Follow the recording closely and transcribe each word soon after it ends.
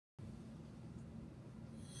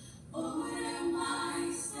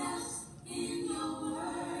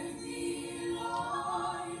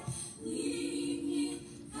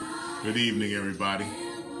Good evening, everybody.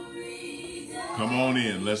 Come on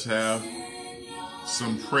in. Let's have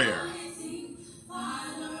some prayer.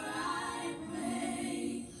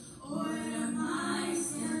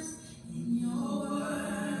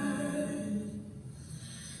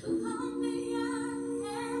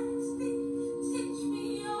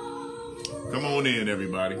 Come on in,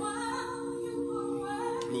 everybody.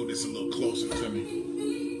 Move this a little closer to me.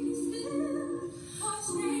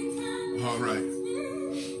 All right.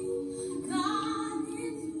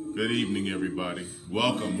 Good evening, everybody.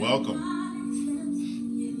 Welcome, welcome.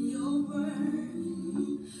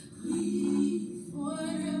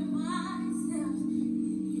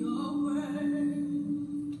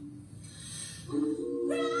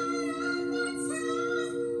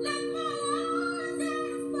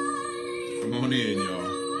 Come on in, y'all.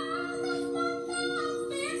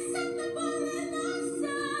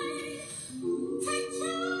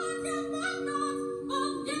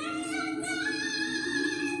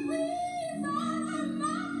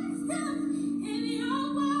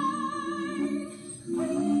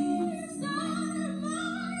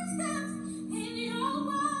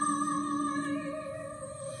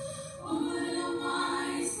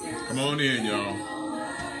 Come on in, y'all.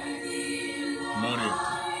 Come on in.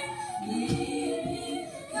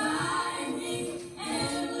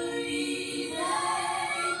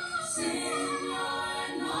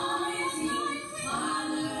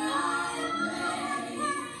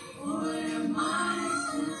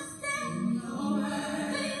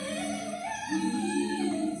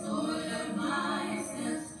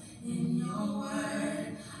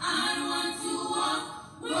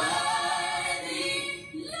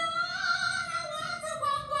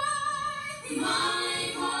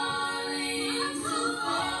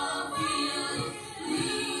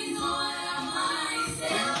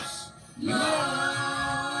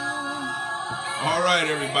 All right,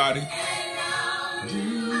 everybody.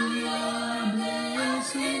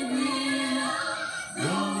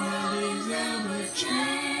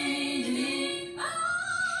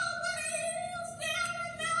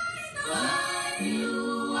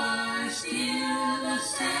 You are still the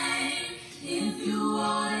same. If you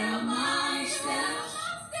order my steps,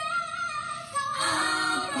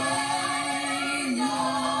 I'll pray your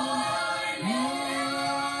name.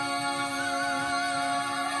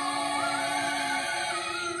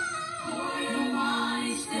 Order my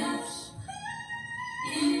steps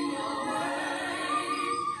in your word.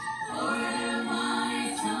 Order my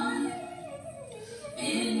tongue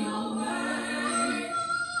in your word.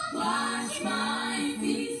 Wash my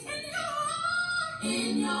feet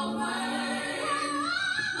in your word.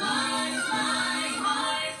 Wash my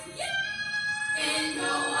heart in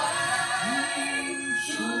your word.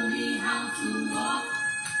 Show me how to walk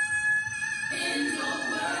in your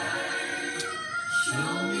word.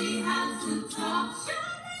 Show me how to talk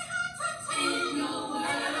in your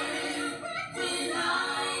word. When I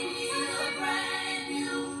need a brand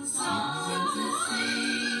new song to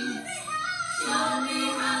sing, show me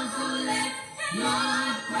how to let your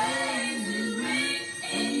praises ring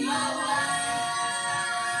in your word.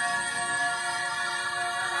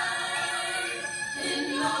 In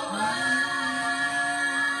your word.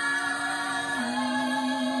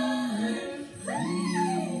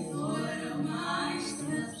 Please order my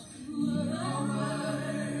steps in your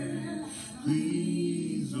word.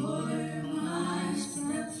 Please order my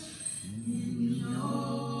steps in your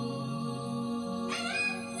word.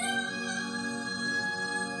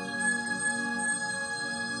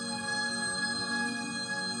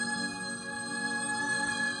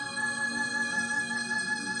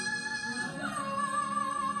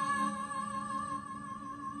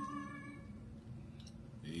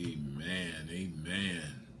 Amen, amen.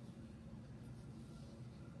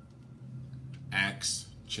 Acts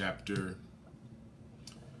chapter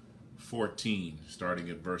 14, starting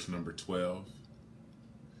at verse number 12.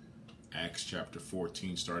 Acts chapter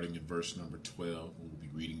 14, starting at verse number 12. We'll be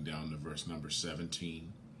reading down to verse number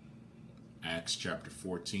 17. Acts chapter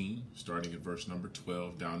 14, starting at verse number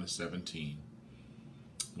 12 down to 17.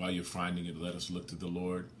 While you're finding it, let us look to the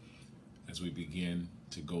Lord as we begin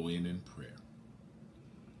to go in prayer.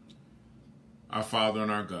 Our Father and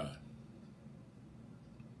our God,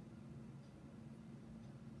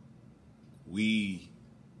 we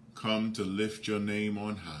come to lift your name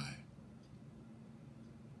on high.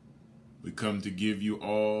 We come to give you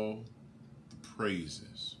all the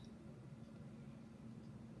praises,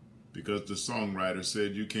 because the songwriter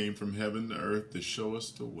said you came from heaven to earth to show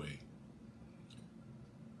us the way.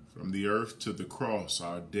 From the earth to the cross,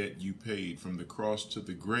 our debt you paid. From the cross to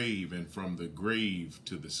the grave, and from the grave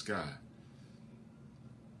to the sky.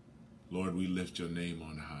 Lord, we lift your name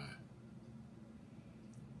on high.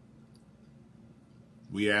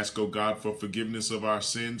 We ask, oh God, for forgiveness of our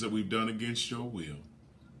sins that we've done against your will.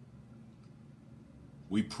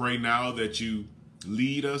 We pray now that you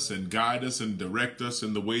lead us and guide us and direct us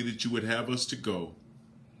in the way that you would have us to go.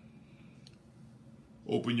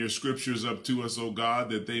 Open your scriptures up to us, O God,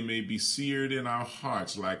 that they may be seared in our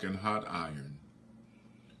hearts like in hot iron.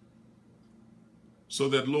 So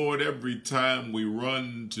that, Lord, every time we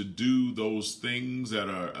run to do those things that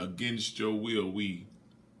are against your will, we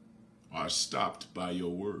are stopped by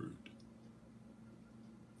your word.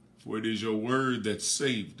 For it is your word that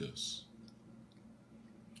saved us.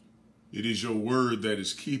 It is your word that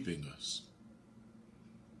is keeping us.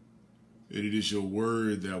 It is your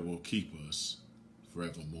word that will keep us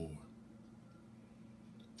forevermore.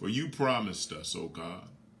 For you promised us, O God,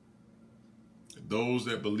 that those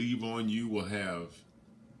that believe on you will have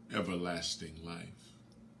everlasting life.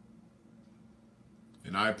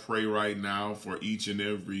 And I pray right now for each and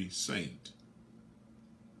every saint,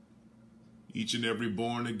 each and every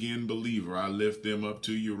born-again believer. I lift them up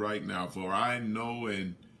to you right now, for I know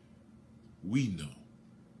and we know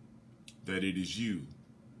that it is you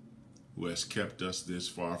who has kept us this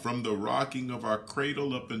far, from the rocking of our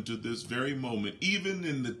cradle up into this very moment. Even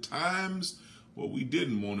in the times where we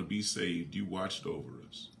didn't want to be saved, you watched over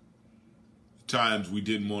us. The times we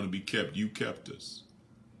didn't want to be kept, you kept us.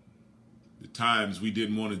 The times we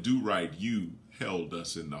didn't want to do right, you held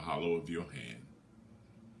us in the hollow of your hand.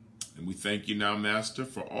 And we thank you now, Master,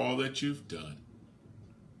 for all that you've done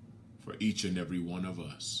for each and every one of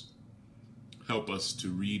us. Help us to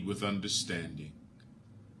read with understanding.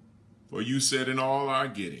 For you said in all our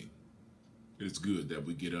getting, it's good that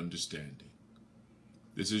we get understanding.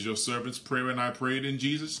 This is your servant's prayer, and I pray it in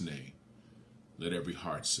Jesus' name. Let every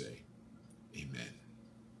heart say, amen.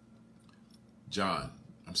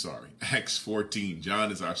 Acts 14.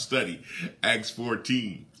 John is our study. Acts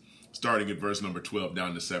 14, starting at verse number 12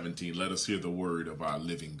 down to 17. Let us hear the word of our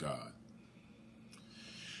living God.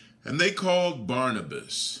 And they called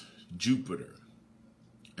Barnabas Jupiter,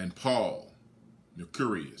 and Paul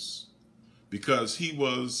Mercurius, because he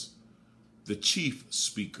was the chief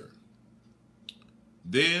speaker.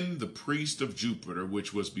 Then the priest of Jupiter,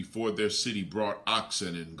 which was before their city, brought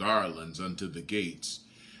oxen and garlands unto the gates,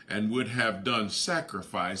 and would have done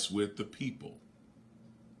sacrifice with the people.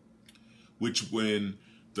 Which when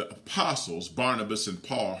the apostles Barnabas and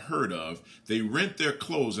Paul heard of, they rent their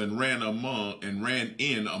clothes and ran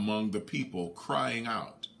in among the people, crying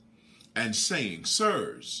out and saying,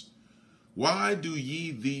 Sirs, why do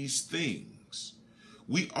ye these things?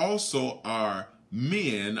 We also are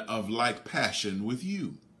men of like passion with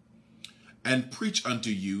you, and preach unto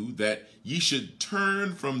you that ye should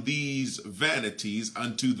turn from these vanities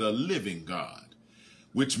unto the living God,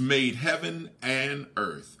 which made heaven and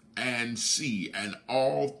earth and sea and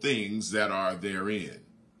all things that are therein,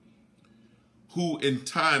 who in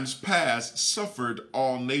times past suffered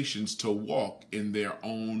all nations to walk in their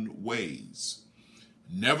own ways.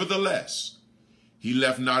 Nevertheless, he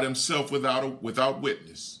left not himself without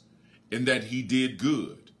witness, in that he did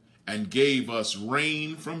good, and gave us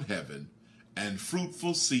rain from heaven and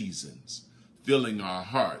fruitful seasons, filling our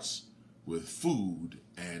hearts with food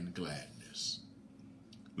and gladness.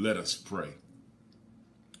 Let us pray.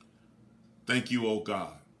 Thank you, O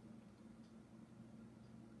God,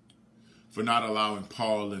 for not allowing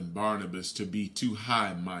Paul and Barnabas to be too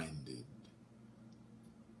high-minded.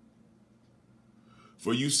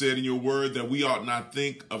 For you said in your word that we ought not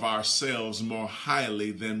think of ourselves more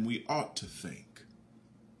highly than we ought to think.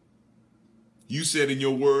 You said in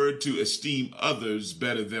your word to esteem others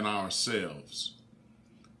better than ourselves.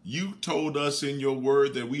 You told us in your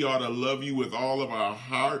word that we ought to love you with all of our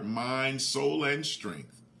heart, mind, soul, and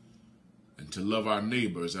strength, and to love our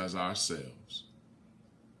neighbors as ourselves.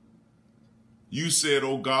 You said,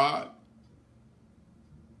 O God,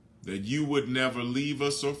 that you would never leave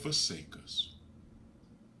us or forsake us.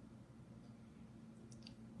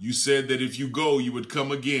 You said that if you go, you would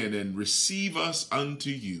come again and receive us unto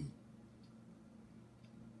you.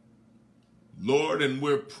 Lord, and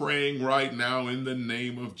we're praying right now in the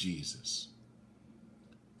name of Jesus.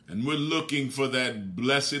 And we're looking for that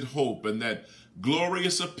blessed hope and that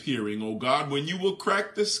glorious appearing, oh God, when you will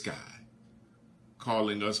crack the sky,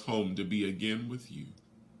 calling us home to be again with you.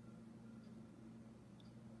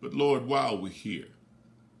 But Lord, while we're here,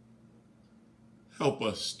 help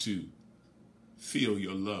us to feel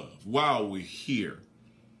your love. While we're here,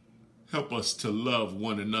 Help us to love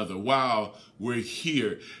one another while we're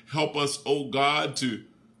here. Help us, oh God, to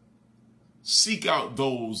seek out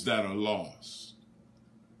those that are lost.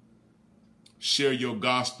 Share your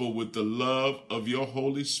gospel with the love of your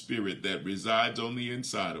Holy Spirit that resides on the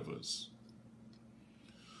inside of us.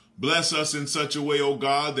 Bless us in such a way, oh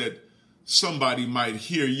God, that somebody might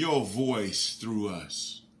hear your voice through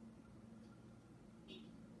us.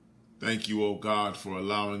 Thank you, oh God, for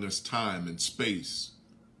allowing us time and space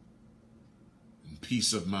and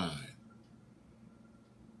peace of mind.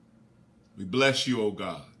 We bless you, oh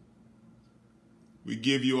God. We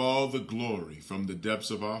give you all the glory from the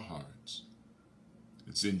depths of our hearts.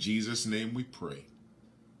 It's in Jesus' name we pray.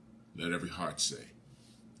 Let every heart say,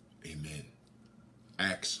 amen.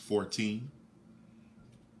 Acts 14.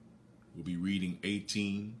 We'll be reading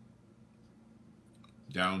 18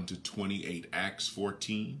 down to 28. Acts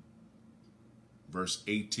 14, verse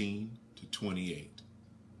 18 to 28.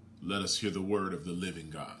 Let us hear the word of the living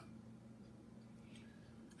God.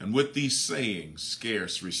 And with these sayings,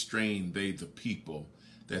 scarce restrained they the people,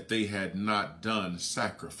 that they had not done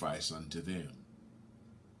sacrifice unto them.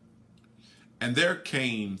 And there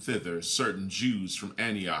came thither certain Jews from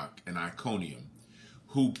Antioch and Iconium,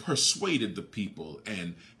 who persuaded the people,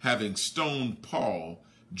 and having stoned Paul,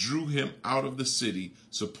 drew him out of the city,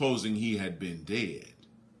 supposing he had been dead.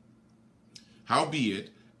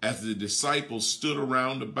 Howbeit, as the disciples stood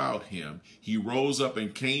around about him, he rose up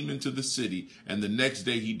and came into the city, and the next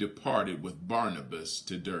day he departed with Barnabas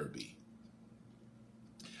to Derbe.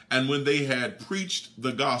 And when they had preached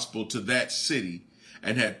the gospel to that city,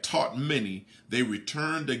 and had taught many, they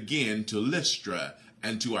returned again to Lystra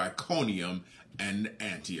and to Iconium and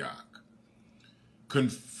Antioch,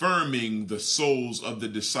 confirming the souls of the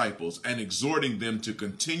disciples and exhorting them to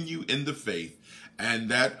continue in the faith, and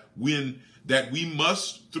that we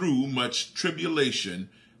must through much tribulation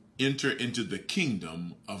enter into the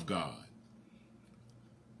kingdom of God.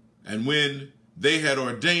 And when they had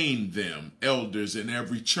ordained them elders in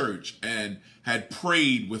every church, and had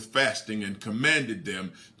prayed with fasting, and commended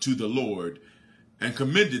them to the Lord,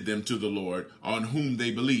 on whom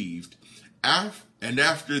they believed. And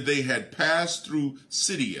after they had passed through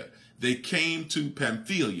Syria, they came to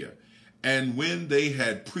Pamphylia. And when they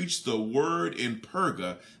had preached the word in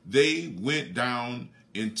Perga, they went down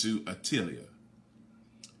into Attalia,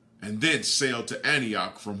 and thence sailed to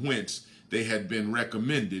Antioch, from whence they had been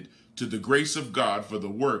recommended to the grace of God for the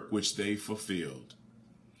work which they fulfilled.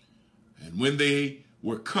 And when they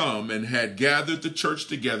were come and had gathered the church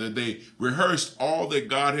together, they rehearsed all that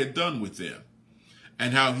God had done with them,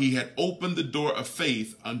 and how he had opened the door of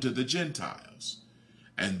faith unto the Gentiles.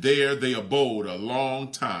 And there they abode a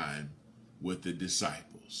long time with the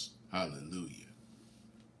disciples. Hallelujah.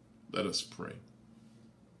 Let us pray.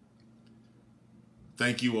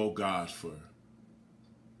 Thank you, O God, for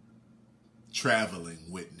traveling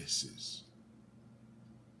witnesses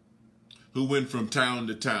who went from town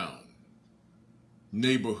to town,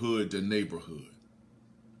 neighborhood to neighborhood,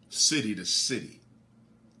 city to city,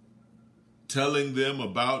 telling them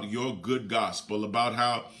about your good gospel, about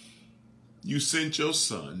how you sent your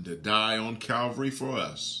son to die on Calvary for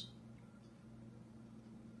us,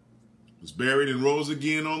 was buried and rose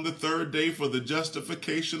again on the third day for the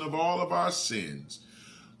justification of all of our sins.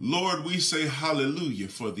 Lord, we say hallelujah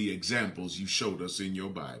for the examples you showed us in your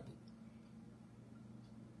Bible.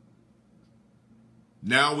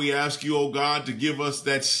 Now we ask you, O God, to give us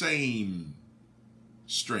that same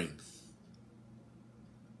strength.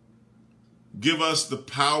 Give us the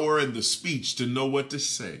power and the speech to know what to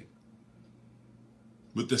say,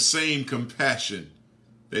 with the same compassion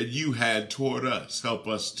that you had toward us. Help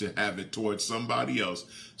us to have it toward somebody else.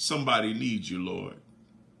 Somebody needs you, Lord.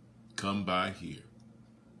 Come by here.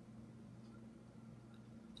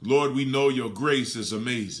 Lord, we know your grace is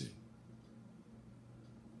amazing,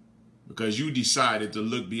 because you decided to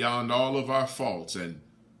look beyond all of our faults and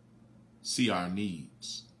see our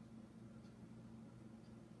needs.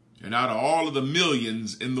 And out of all of the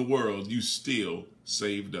millions in the world, you still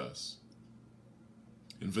saved us.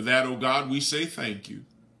 And for that, oh God, we say thank you.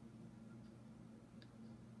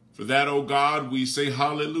 For that, oh God, we say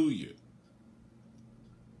hallelujah.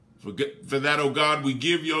 For that, oh God, we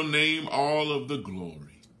give your name all of the glory.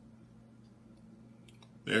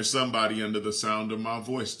 There's somebody under the sound of my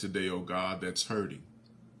voice today, oh God, that's hurting.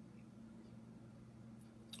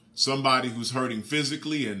 Somebody who's hurting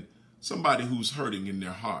physically, and somebody who's hurting in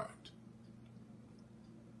their heart.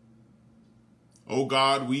 Oh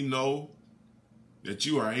God, we know that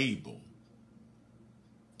you are able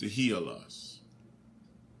to heal us,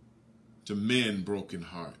 to mend broken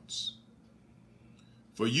hearts.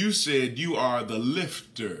 For you said you are the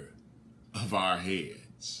lifter of our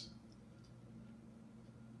heads.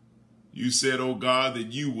 You said, oh God,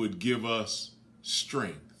 that you would give us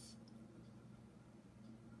strength.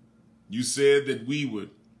 You said that we would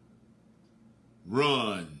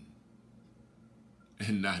run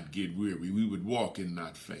and not get weary. We would walk and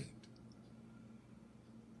not faint.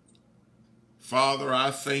 Father,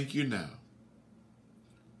 I thank you now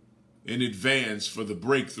in advance for the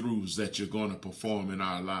breakthroughs that you're going to perform in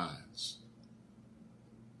our lives,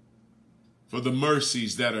 for the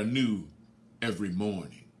mercies that are new every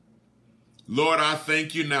morning. Lord, I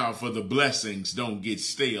thank you now for the blessings don't get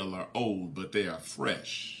stale or old, but they are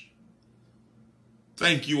fresh.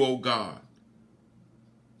 Thank you, oh God,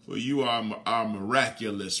 for you are our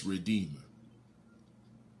miraculous Redeemer.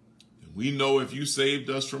 And we know if you saved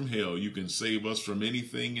us from hell, you can save us from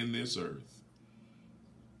anything in this earth.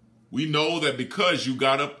 We know that because you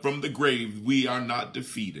got up from the grave, we are not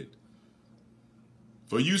defeated.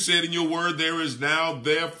 For you said in your word, there is now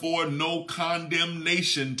therefore no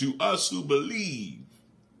condemnation to us who believe.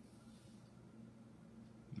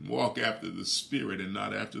 Walk after the Spirit and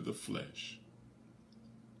not after the flesh.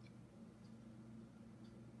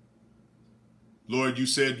 Lord, you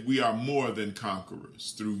said we are more than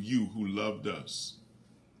conquerors through you who loved us.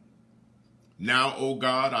 Now, O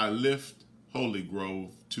God, I lift Holy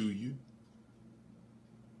Grove to you.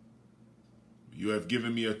 You have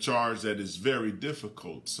given me a charge that is very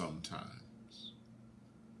difficult sometimes.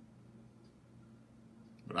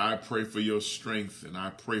 But I pray for your strength and I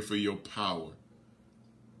pray for your power,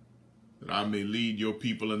 that I may lead your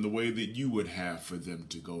people in the way that you would have for them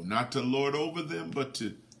to go, not to lord over them, but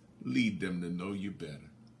to lead them to know you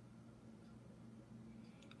better.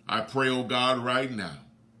 I pray, oh God, right now,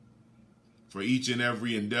 for each and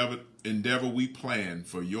every endeavor we plan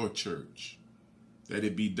for your church, that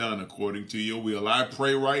it be done according to your will. I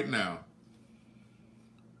pray right now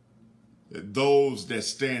that those that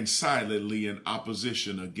stand silently in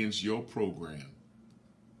opposition against your program,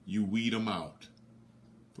 you weed them out.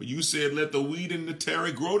 For you said, let the wheat and the tare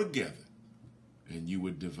grow together, and you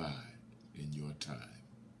would divide in your time.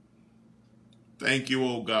 Thank you,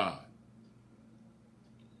 oh God,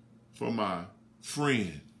 for my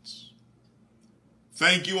friends.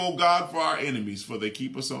 Thank you, oh God, for our enemies, for they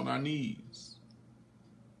keep us on our knees.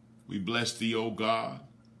 We bless thee, O God,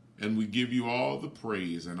 and we give you all the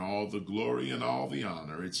praise and all the glory and all the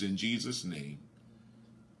honor. It's in Jesus' name.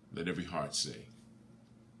 Let every heart say,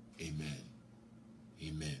 amen.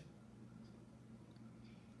 Amen.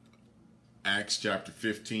 Acts chapter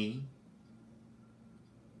 15.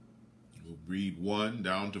 We'll read 1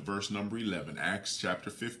 down to verse number 11. Acts chapter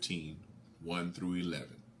 15, 1 through 11.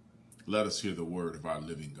 Let us hear the word of our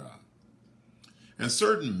living God. And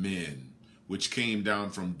certain men which came down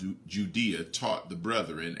from Judea taught the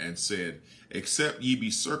brethren and said, except ye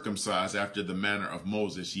be circumcised after the manner of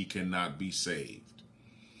Moses, ye cannot be saved.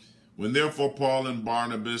 When therefore Paul and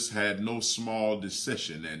Barnabas had no small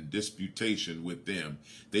dissension and disputation with them,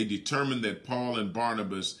 they determined that Paul and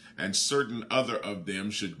Barnabas and certain other of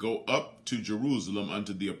them should go up to Jerusalem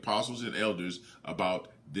unto the apostles and elders about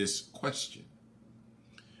this question.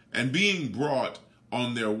 And being brought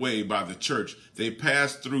on their way by the church, they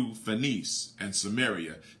passed through Phoenice and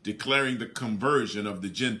Samaria, declaring the conversion of the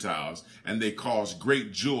Gentiles, and they caused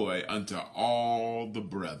great joy unto all the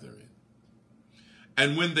brethren.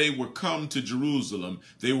 And when they were come to Jerusalem,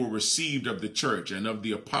 they were received of the church and of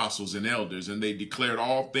the apostles and elders, and they declared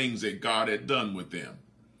all things that God had done with them.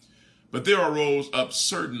 But there arose up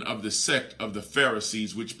certain of the sect of the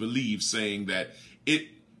Pharisees which believed, saying that it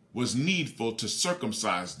was needful to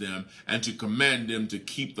circumcise them and to command them to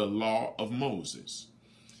keep the law of Moses.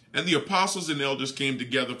 And the apostles and elders came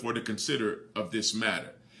together for to consider of this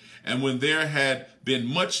matter. And when there had been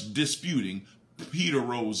much disputing, Peter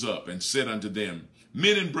rose up and said unto them,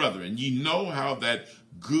 Men and brethren, ye know how that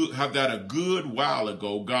a good while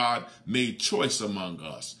ago God made choice among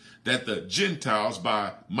us, that the Gentiles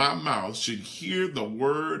by my mouth should hear the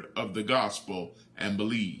word of the gospel and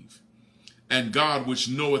believe. And God, which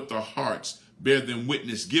knoweth the hearts, bear them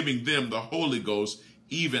witness, giving them the Holy Ghost,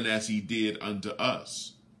 even as he did unto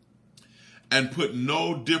us. And put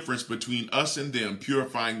no difference between us and them,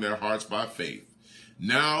 purifying their hearts by faith.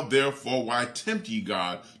 Now, therefore, why tempt ye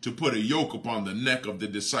God to put a yoke upon the neck of the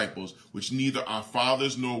disciples, which neither our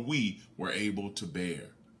fathers nor we were able to bear?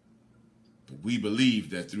 But we believe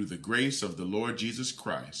that through the grace of the Lord Jesus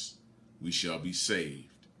Christ, we shall be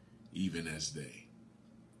saved, even as they.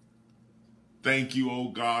 Thank you, O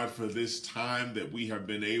God, for this time that we have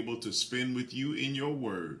been able to spend with you in your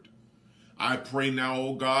word. I pray now,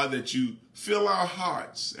 oh God, that you fill our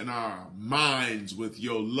hearts and our minds with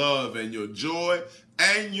your love and your joy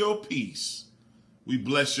and your peace. We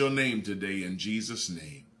bless your name today in Jesus'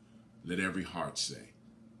 name. Let every heart say,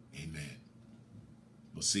 amen.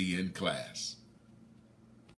 We'll see you in class.